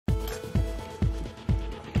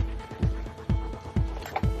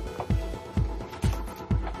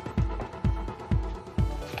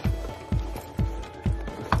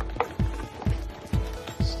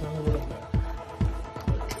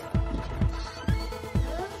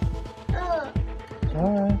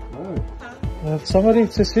Somebody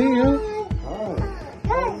to see you.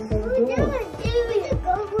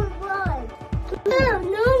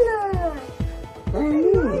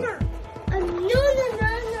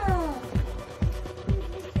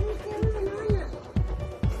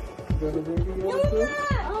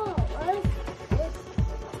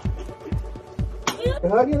 You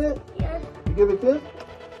hugging it? Yes. You give it a kiss?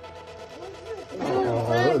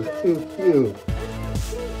 Oh, that's too cute.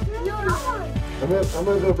 I'm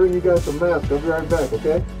gonna go bring you guys some masks. I'll be right back,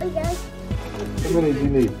 okay? Okay. How many do you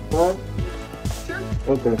need? 5? Sure.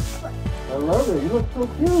 Okay. I love it. You look so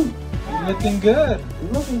cute. You're looking good.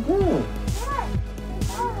 You're looking good.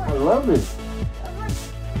 I love it.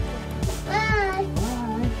 Bye.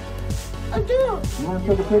 Bye. I'll do. You want to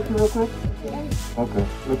take a picture real quick? Yes. Okay.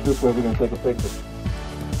 Let's this way. We're going to take a picture.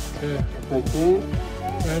 Okay. Take these.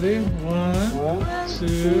 Ready? 1, 2,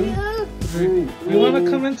 3. Three. You want to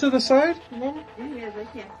come into the side? No.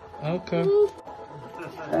 Okay.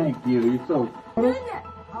 Thank you. You're so... No. Yeah,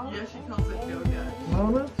 she calls it yoga.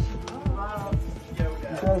 Mama? Loves yoga.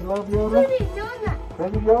 You guys love Yoda? Baby Nona.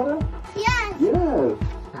 Baby Yoda? Yes. Yes.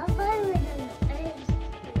 I'll buy it.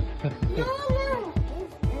 Nona.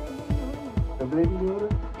 A baby Yoda?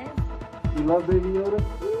 You love baby Yoda?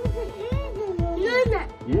 Nona.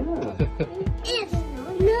 Yeah. It's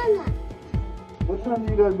Nona. What time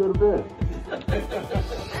do you guys go to bed?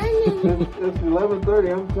 It's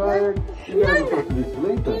 11:30. I'm tired. You guys are supposed to be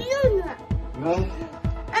sleeping. Nona. No?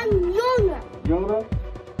 I'm Nona. Yoda?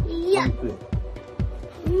 Yeah. Let me see.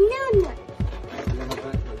 Nona.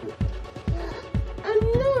 I'm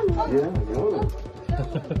Nona. Yeah, Yoda.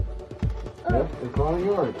 Yep, it's all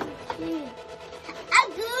yours.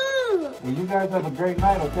 Agoo. Well, you guys have a great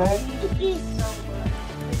night, okay? It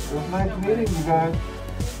was nice meeting you guys.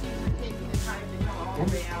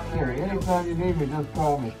 Anytime you need me, just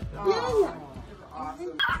call me. Nona.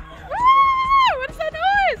 What's that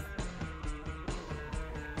noise?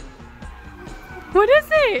 What is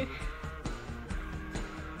it?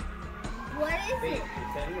 What is it?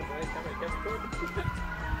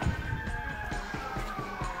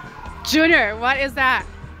 Junior, what is that?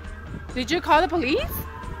 Did you call the police?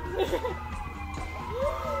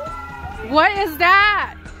 What is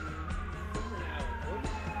that?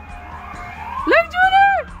 Look,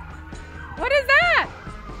 Junior! What is that?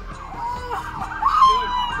 Woo!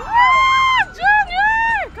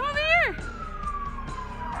 Junior! Come over here!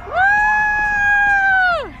 Woo!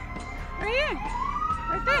 Right here.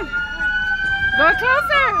 Right there. Go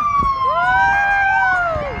closer. Woo!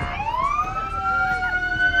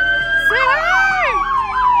 Say hi!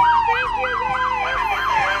 Thank you, guys!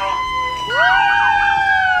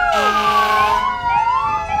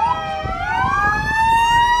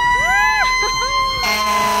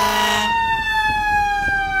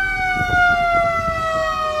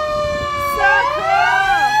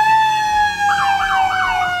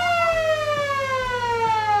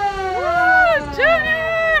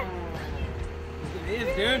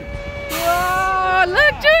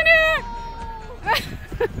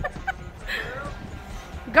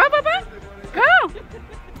 Go, Papa! Go!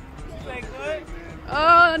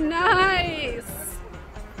 Oh, nice!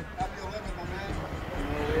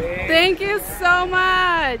 Thank you so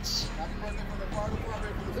much!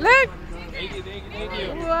 Look! Thank you.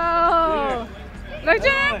 Whoa! Look,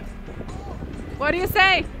 Jim! What do you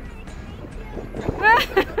say?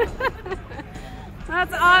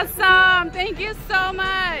 That's awesome! Thank you so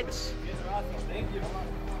much!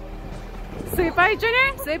 Say bye,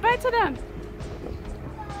 Junior! Say bye to them!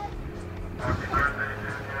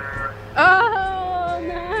 Oh,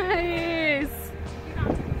 nice!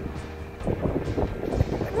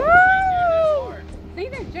 Woo! Stay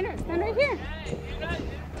there, Junior. Stand right here.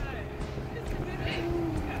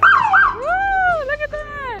 Woo! Look at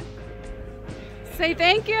that! Say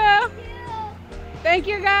thank you. Thank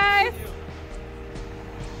you, guys.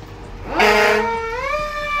 Woo!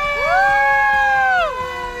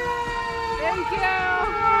 Thank you.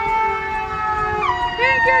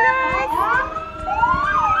 Thank you, guys.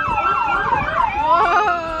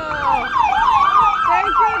 Whoa!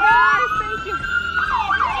 Thank you, guys. Thank you.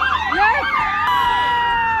 Yes.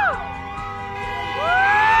 Woo!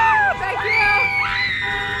 Thank you.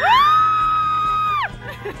 Woo!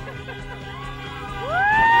 Woo!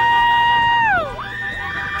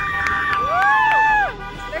 Woo!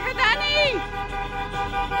 Look at Danny.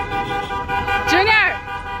 Junior,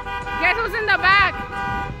 guess who's in the back?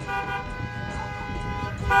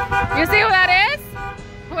 You see who that is?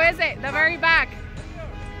 Who is it? The very back.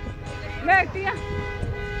 Look, Tia.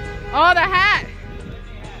 Oh, the hat.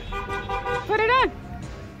 Put it on.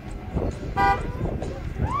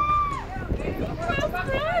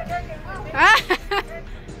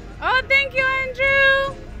 Oh, thank you,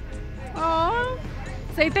 Andrew. Oh,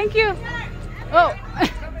 say thank you. Oh.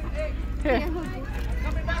 Here. Woo!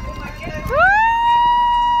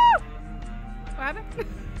 What happened? Woo!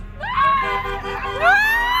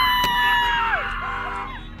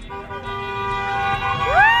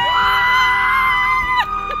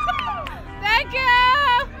 Thank you.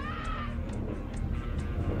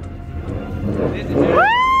 Woo!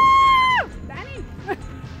 Danny.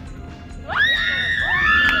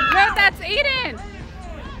 Look, that's Aiden.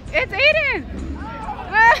 It's Aiden.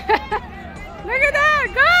 Look at that.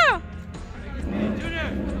 Go.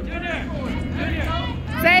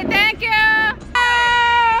 Say thank you.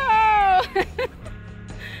 Oh!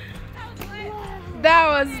 That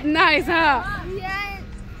was nice, huh? Yeah,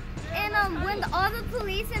 and when all the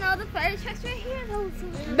police and all the fire trucks were here, that was so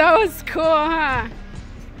cool. That was cool, huh?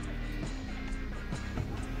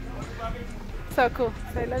 So cool.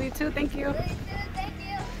 Say love you too. Thank you. Thank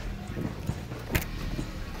you.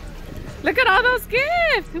 Look at all those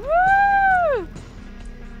gifts. Woo!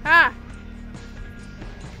 Ah.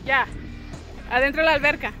 Ya. Adentro de la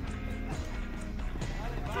alberca.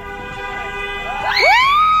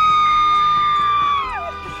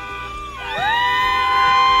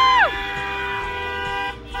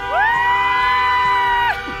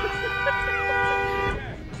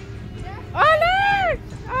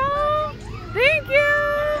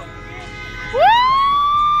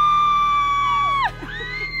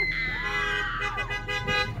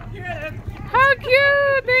 How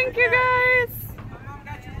cute! Thank you, guys.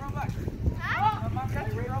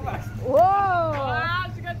 Whoa! Wow,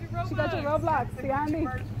 she got your Roblox. She got your Roblox. See, Andy.